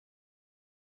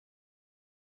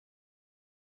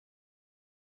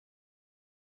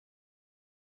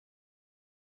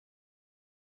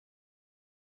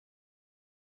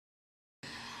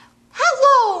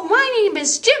name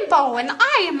is Jimbo and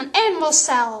I am an animal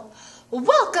cell.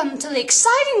 Welcome to the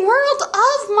exciting world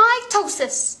of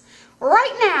mitosis.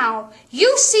 Right now,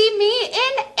 you see me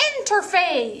in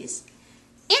interphase.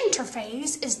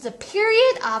 Interphase is the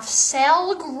period of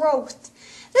cell growth.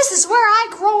 This is where I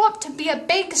grow up to be a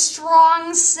big,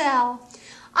 strong cell.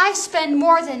 I spend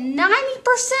more than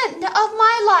 90% of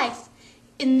my life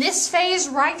in this phase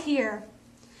right here.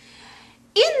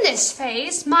 In this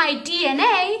phase, my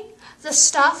DNA, the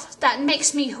stuff that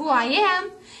makes me who I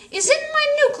am, is in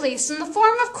my nucleus in the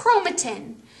form of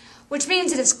chromatin, which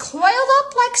means it is coiled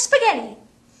up like spaghetti.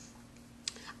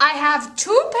 I have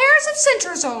 2 pairs of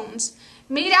centrosomes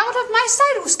made out of my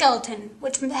cytoskeleton,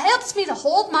 which helps me to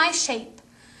hold my shape.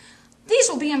 These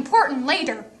will be important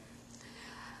later.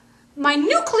 My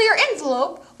nuclear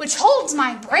envelope, which holds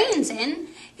my brains in,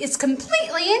 is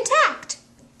completely intact.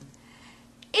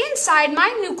 Inside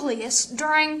my nucleus,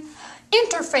 during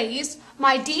interphase,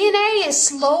 my DNA is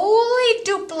slowly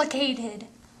duplicated.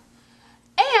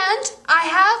 And I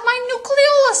have my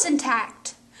nucleolus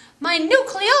intact. My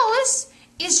nucleolus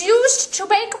is used to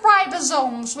make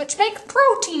ribosomes, which make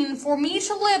protein for me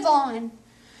to live on.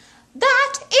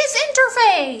 That is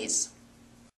interphase.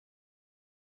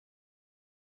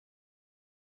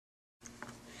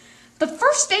 The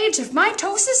first stage of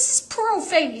mitosis is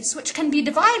prophase, which can be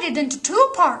divided into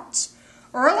 2 parts,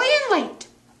 early and late.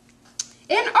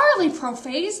 In early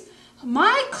prophase,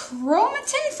 my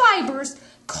chromatin fibers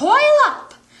coil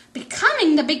up,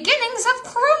 becoming the beginnings of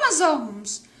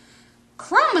chromosomes.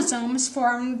 Chromosomes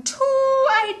form 2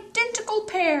 identical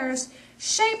pairs,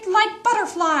 shaped like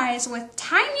butterflies with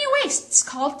tiny wastes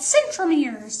called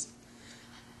centromeres.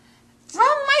 From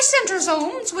my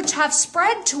centrosomes, which have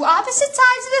spread to opposite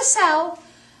sides of the cell,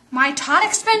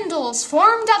 mitotic spindles,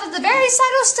 formed out of the very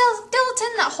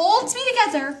cytoskeleton that holds me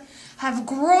together, have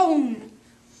grown.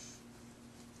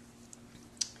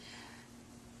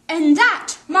 And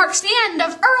that marks the end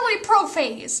of early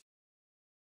prophase.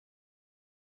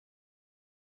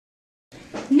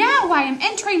 Now I am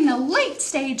entering the late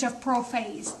stage of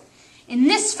prophase. In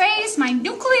this phase, my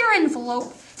nuclear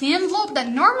envelope, the envelope that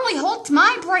normally holds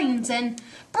my brains in,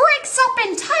 breaks up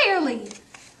entirely.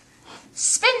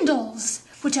 Spindles,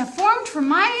 which have formed from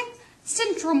my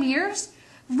centromeres,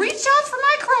 reach out from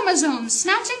my chromosomes,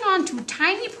 snatching onto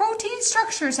tiny protein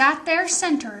structures at their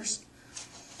centers.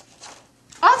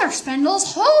 Other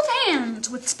spindles hold hands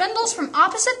with spindles from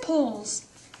opposite poles,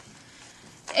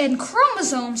 and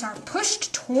chromosomes are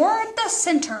pushed toward the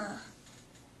center.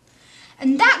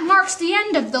 And that marks the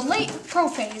end of the late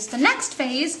prophase. The next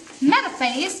phase,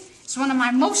 metaphase, is one of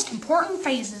my most important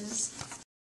phases.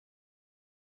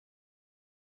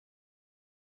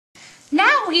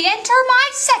 Now we enter my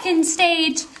second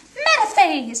stage,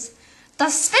 metaphase. The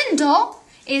spindle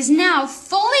is now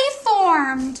fully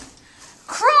formed.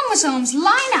 Chromosomes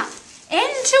line up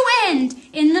end to end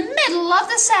in the middle of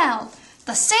the cell,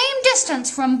 the same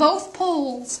distance from both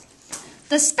poles.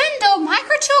 The spindle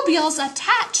microtubules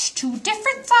attach to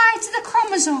different sides of the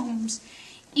chromosomes,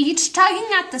 each tugging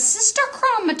at the sister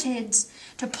chromatids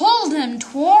to pull them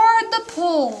toward the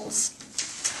poles.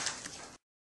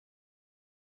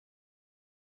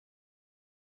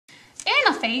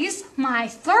 Anaphase, my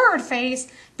third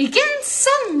phase, begins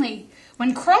suddenly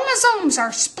when chromosomes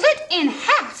are split in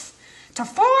half to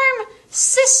form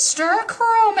sister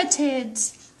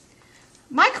chromatids.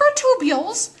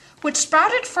 Microtubules, which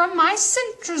sprouted from my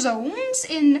centrosomes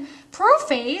in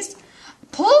prophase,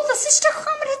 pull the sister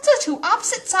chromatids to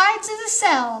opposite sides of the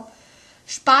cell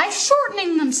by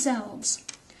shortening themselves.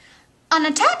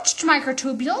 Unattached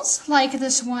microtubules, like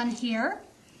this one here,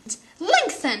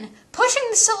 lengthen, pushing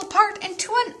the cell apart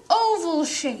into an oval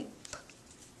shape.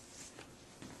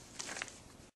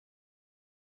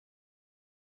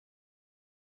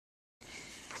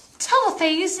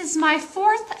 Telophase is my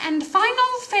fourth and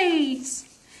final phase.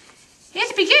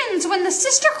 It begins when the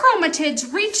sister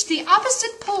chromatids reach the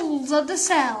opposite poles of the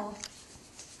cell.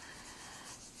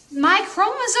 My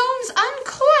chromosomes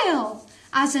uncoil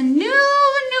as a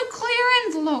new nuclear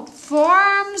envelope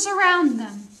forms around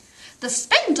them. The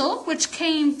spindle, which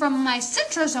came from my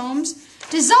centrosomes,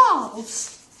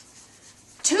 dissolves.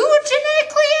 2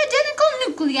 genetically identical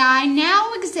nuclei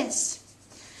now exist.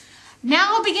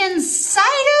 Now begins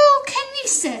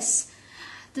cytokinesis,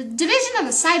 the division of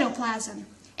the cytoplasm.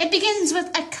 It begins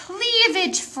with a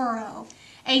cleavage furrow,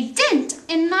 a dent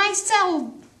in my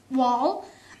cell wall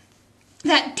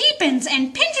that deepens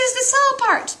and pinches the cell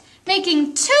apart,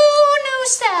 making 2 new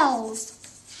cells.